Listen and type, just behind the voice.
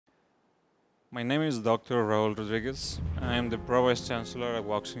My name is Dr. Raul V. I am the Vice-chancellor at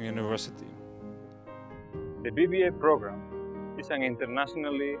Woxsen University. The BBA program is an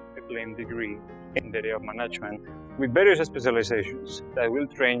internationally acclaimed degree in the area of management with various specializations that will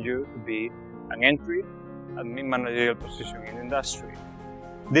train you to be an entry and mid-managerial position in industry.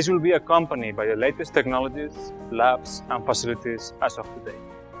 This will be accompanied by the latest technologies, labs, and facilities as of today.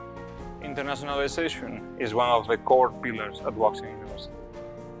 Internationalization is one of the core pillars at Woxsen University.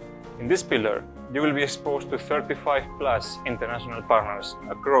 In this pillar, you will be exposed to 35+ international partners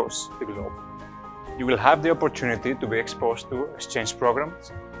across the globe. You will have the opportunity to be exposed to exchange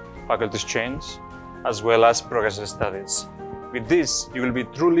programs, faculty exchange, as well as progressive studies. With this, you will be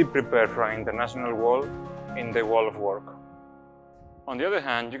truly prepared for an international world in the world of work. On the other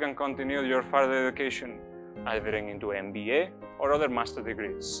hand, you can continue your further education either into MBA or other master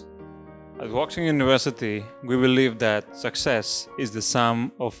degrees. At Woxsen University, we believe that success is the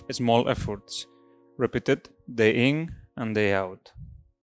sum of small efforts, repeated day in and day out.